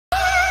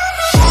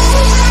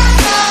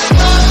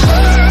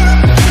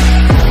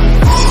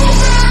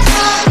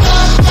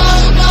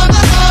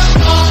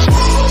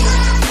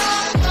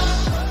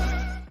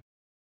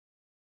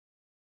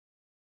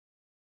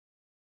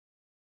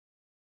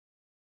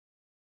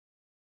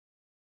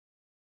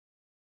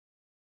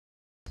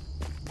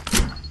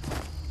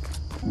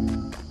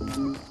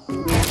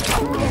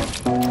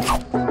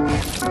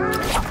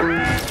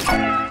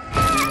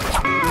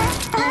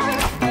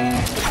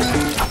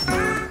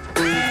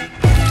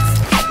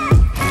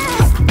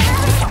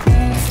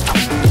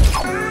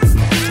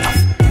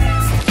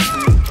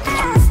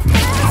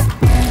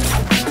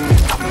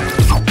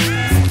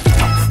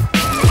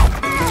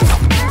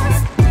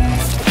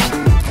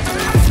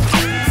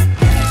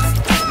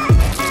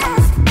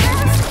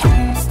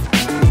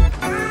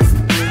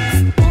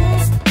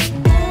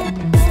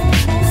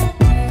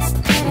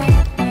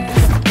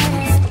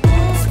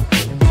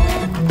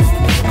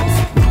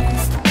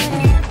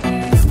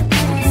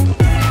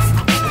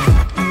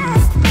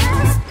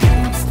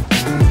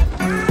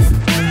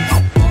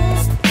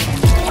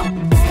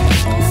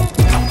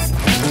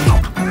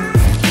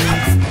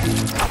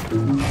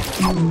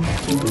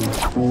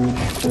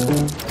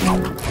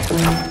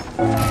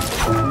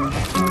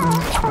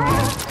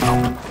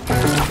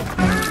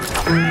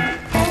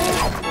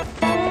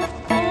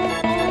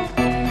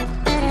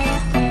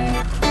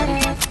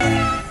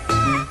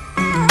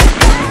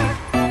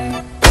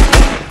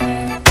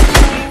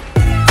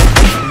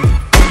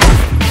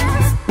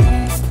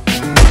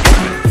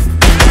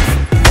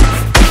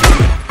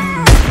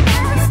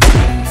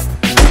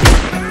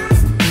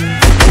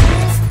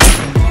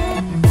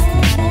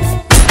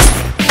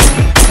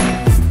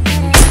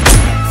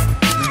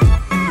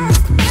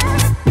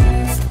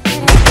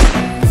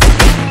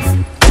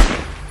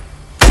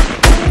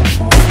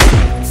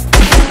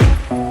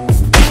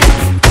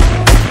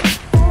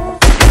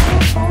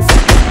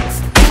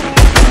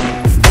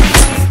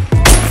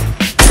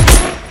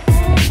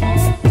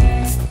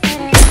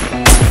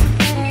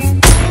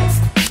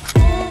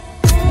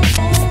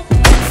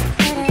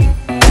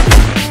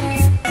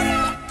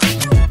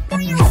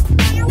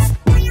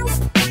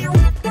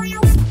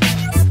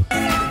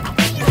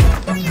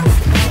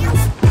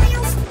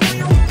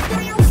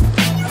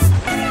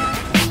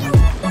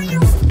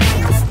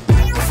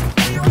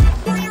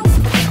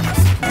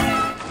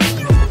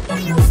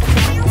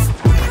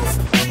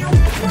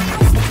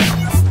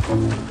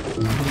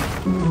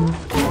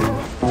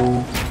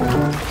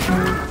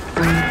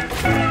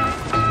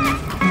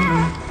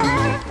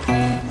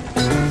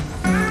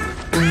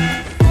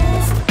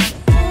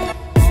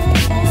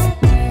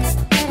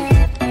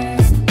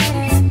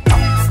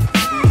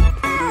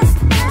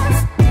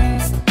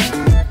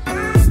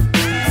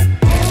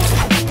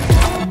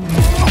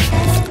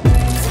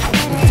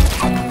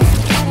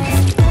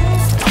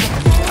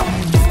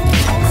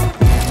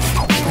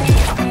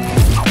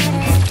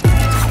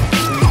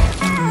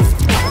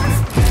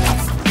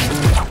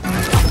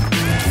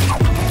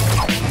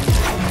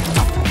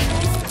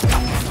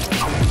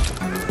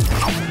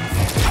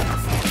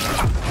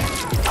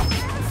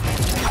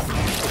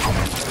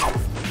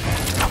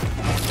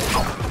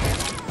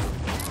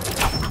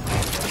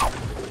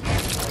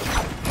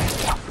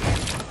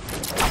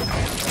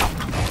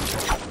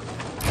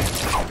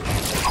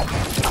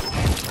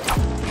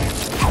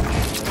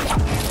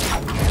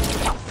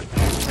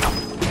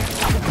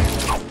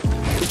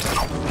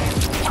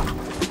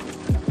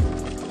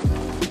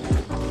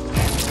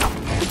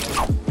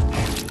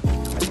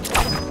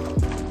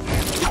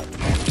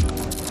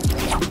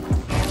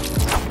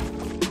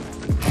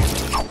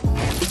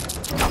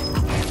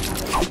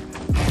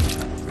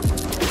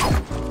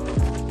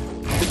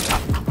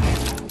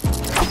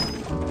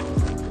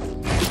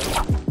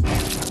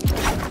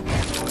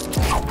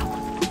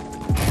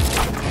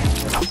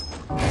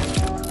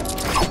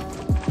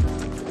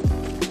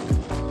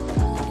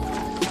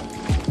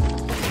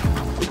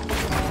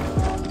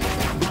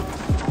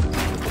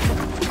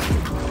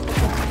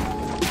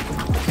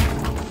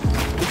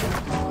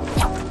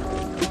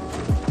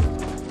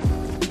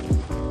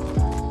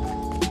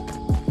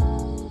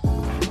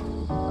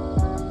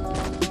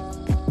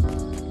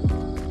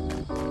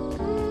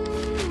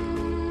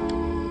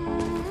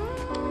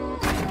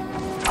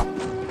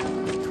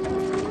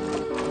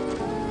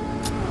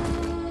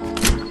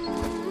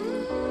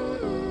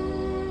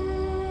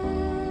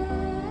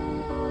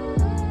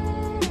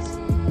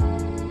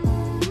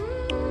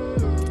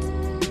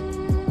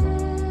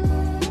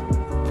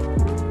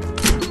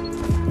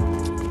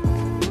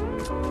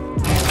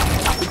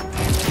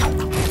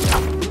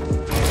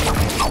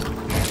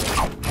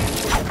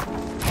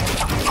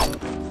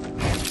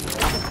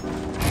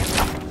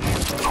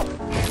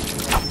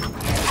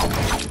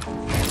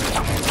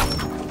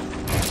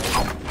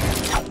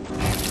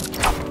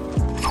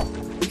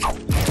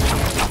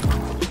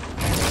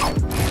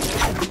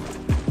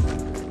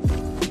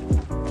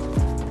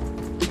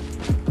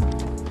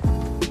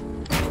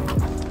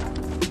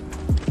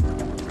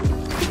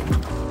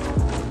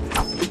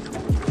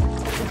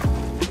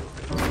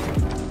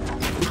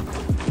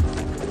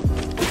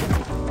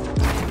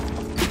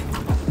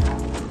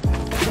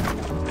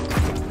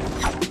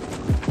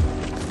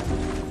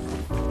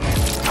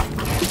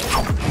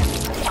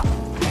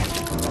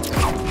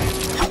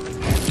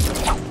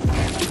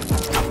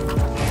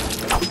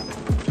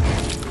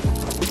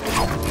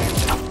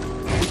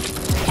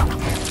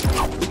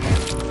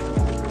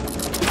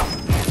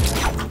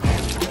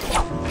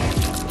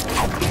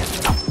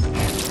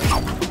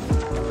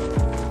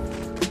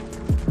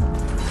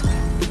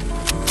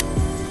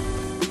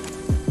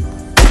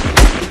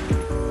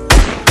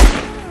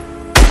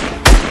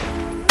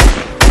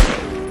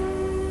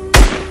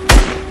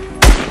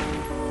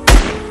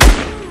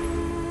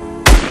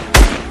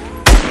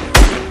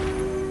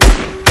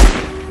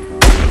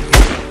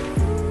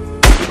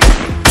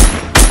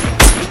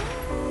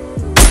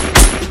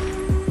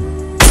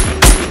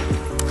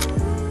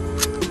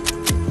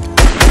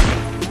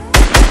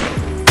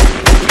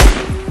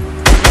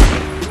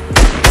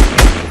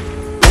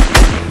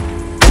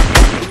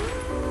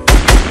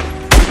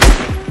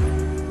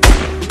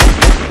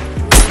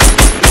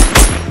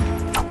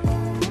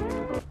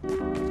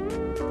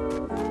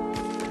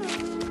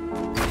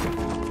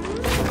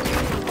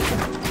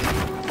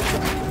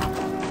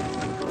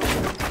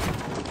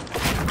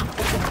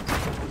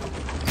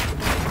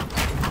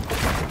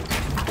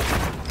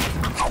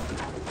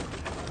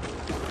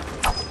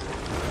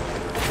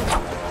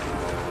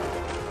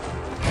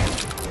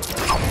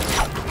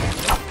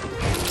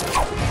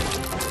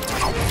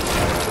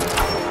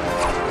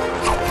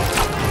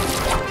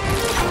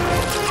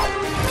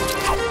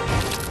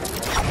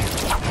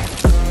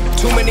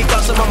Too many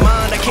thoughts on my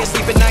mind, I can't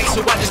sleep at night,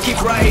 so I just keep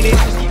writing.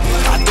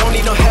 I don't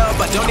need no help,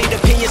 I don't need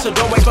opinions, so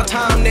don't waste my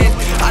time then.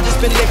 I just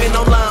been living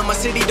online, my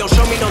city don't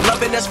show me no love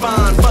and that's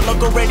fine. Fuck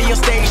local radio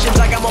stations,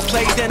 I got more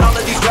plays than all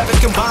of these rappers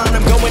combined.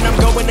 I'm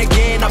going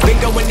again, I've been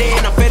going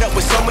in, I'm fed up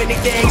with so many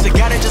things. I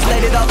gotta just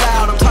let it all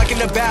out, I'm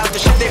talking about the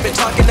shit they've been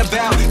talking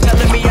about.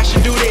 Telling me I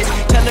should do this,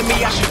 telling me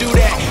I should do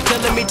that.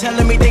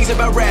 Telling me things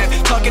about rap.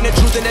 Talking the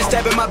truth and then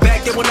stabbing my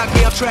back, they will knock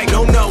me off track.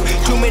 No,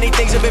 too many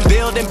things have been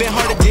building, been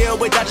hard to deal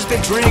with, I just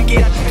been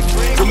drinking.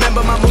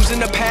 Remember my moves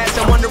in the past,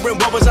 I'm wondering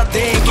what was I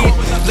thinking.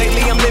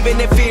 Lately I'm living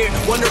in fear,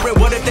 wondering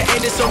what if the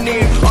end is so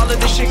near. All of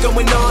this shit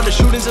going on, the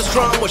shootings are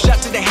strong. One shot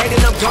to the head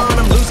and I'm gone.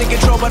 I'm losing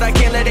control but I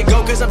can't let it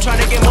go, cause I'm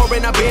trying to get more.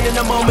 And I've been in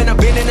the moment,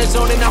 I've been in the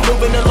zone, and I'm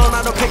moving alone.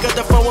 I don't pick up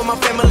the phone when my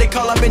family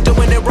call, I've been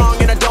doing it wrong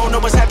and I don't know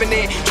what's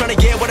happening. Trying to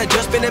get what I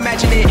just been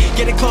imagining,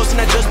 getting close and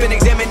I just been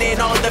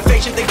examining all of the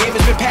fake shit the game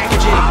has been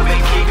packaging. I've been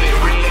keeping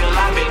real,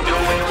 I've been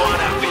doing what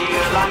I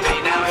feel. I've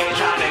been out here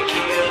trying to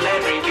kill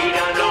every beat,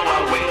 I know I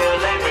will.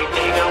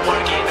 Everything I'm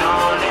working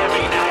on,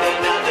 every night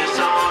another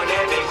song.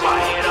 They've been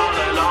quiet all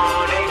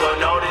along, they gon'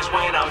 notice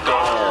when I'm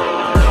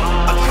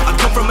gone. I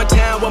come from a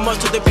town where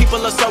most of the people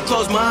are so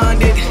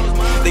close-minded.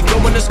 They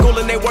go into school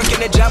and they work in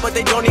a job but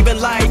they don't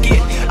even like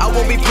it. I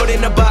won't be put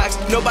in a box,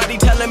 nobody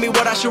telling me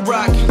what I should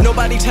rock.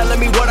 Nobody telling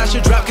me what I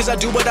should drop, cause I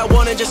do what I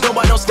want and just know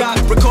I don't stop.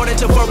 Recording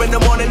till 4 in the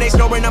morning, they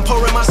snoring. I'm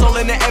pouring my soul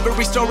into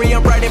every story.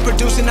 I'm writing,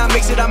 producing, I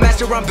mix it, I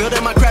master. I'm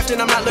building my craft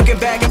and I'm not looking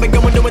back. I've been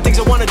going doing things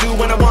I wanna do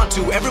when I want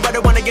to. Everybody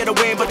wanna get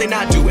away but they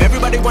not do.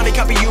 Everybody wanna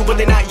copy you but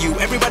they not you.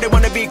 Everybody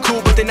wanna be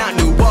cool but they not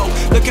new. Whoa,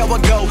 look how I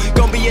go,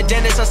 gonna be a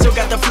dentist, I still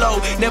got the flow.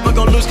 Never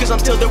gonna lose cause I'm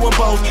still doing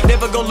both.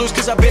 Never gonna lose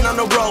cause I've been on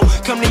the road.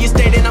 Come to your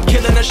state and I'm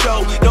killing the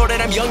show. Know that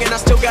I'm young and I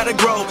still gotta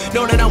grow.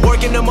 Know that I'm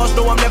working the most,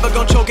 know I'm never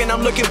gonna choke. And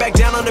I'm looking back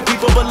down on the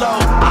people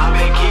below. I've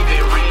been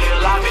keeping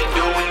real, I've been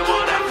doing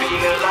what I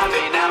feel. I've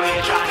been out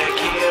here trying to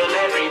kill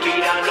every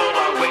beat, I know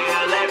I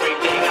will.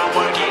 Everything I'm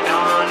working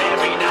on,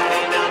 every night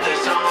another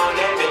song.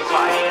 They've been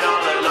quiet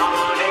all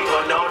along, they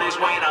gon' notice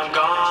when I'm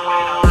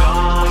gone.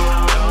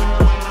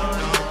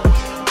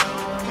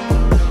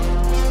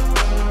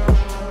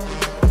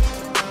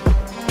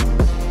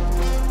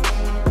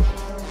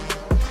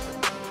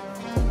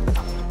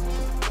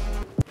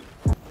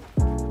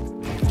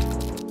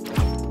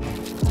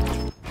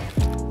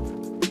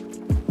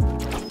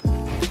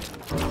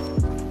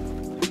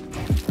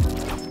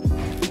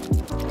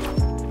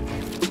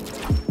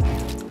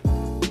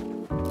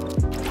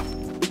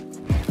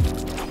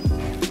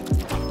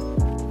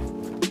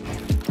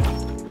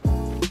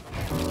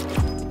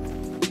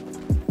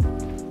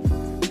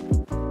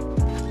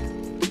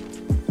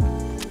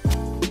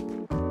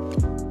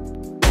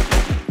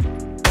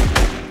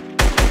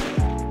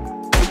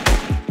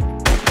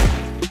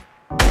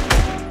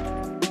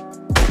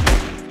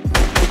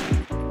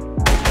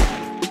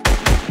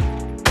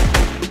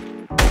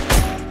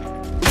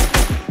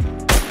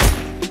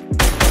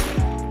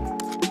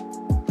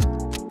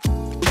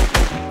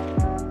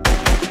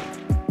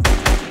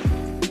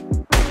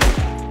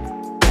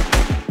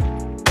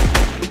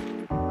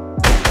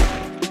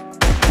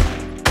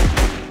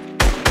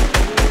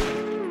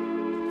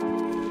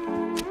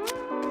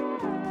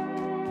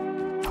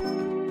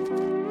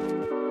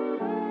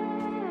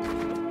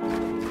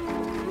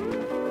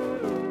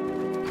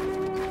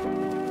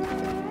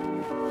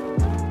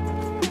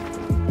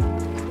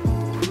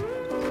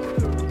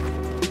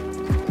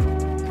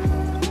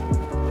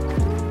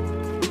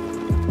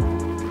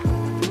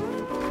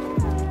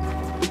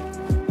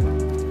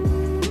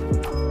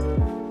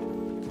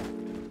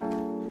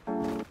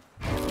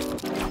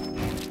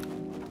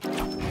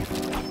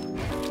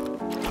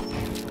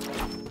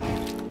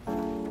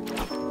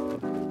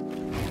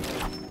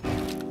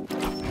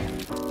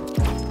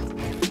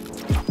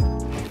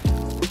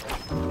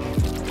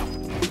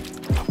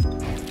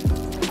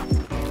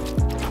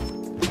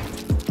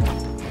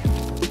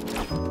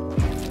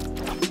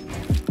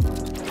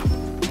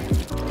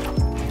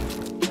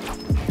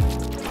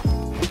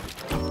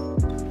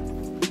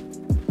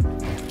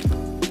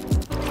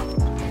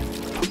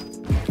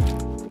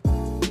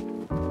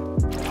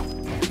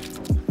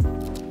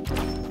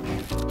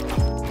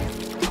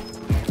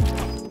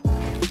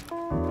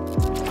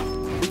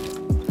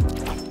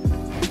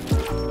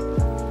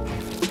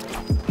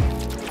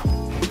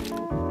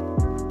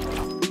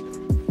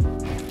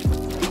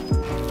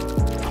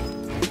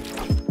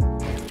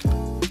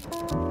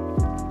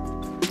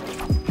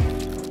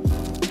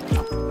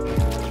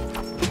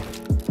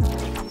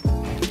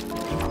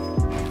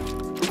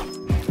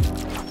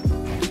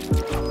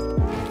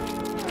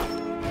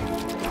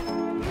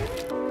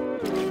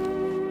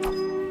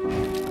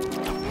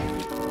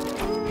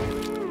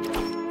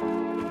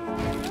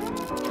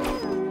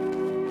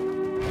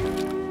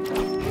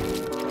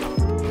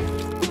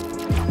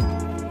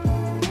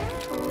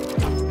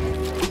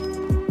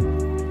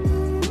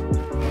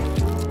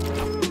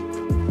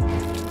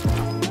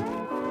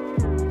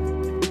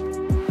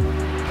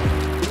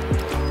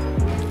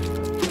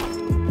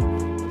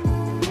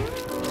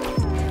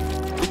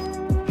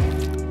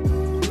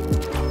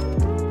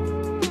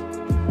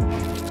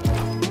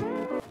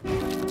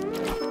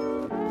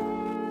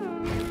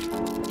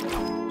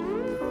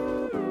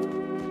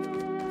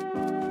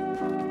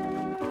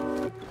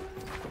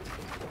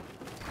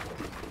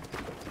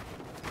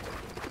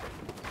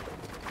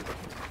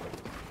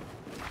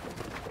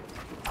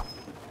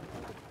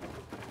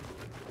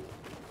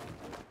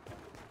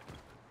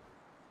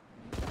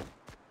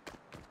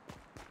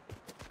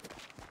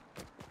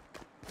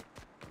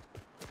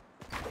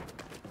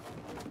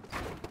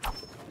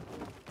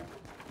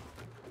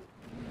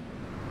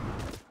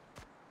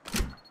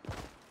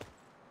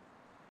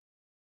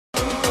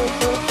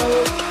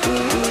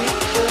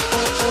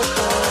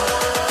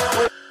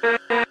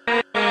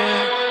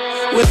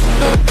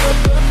 with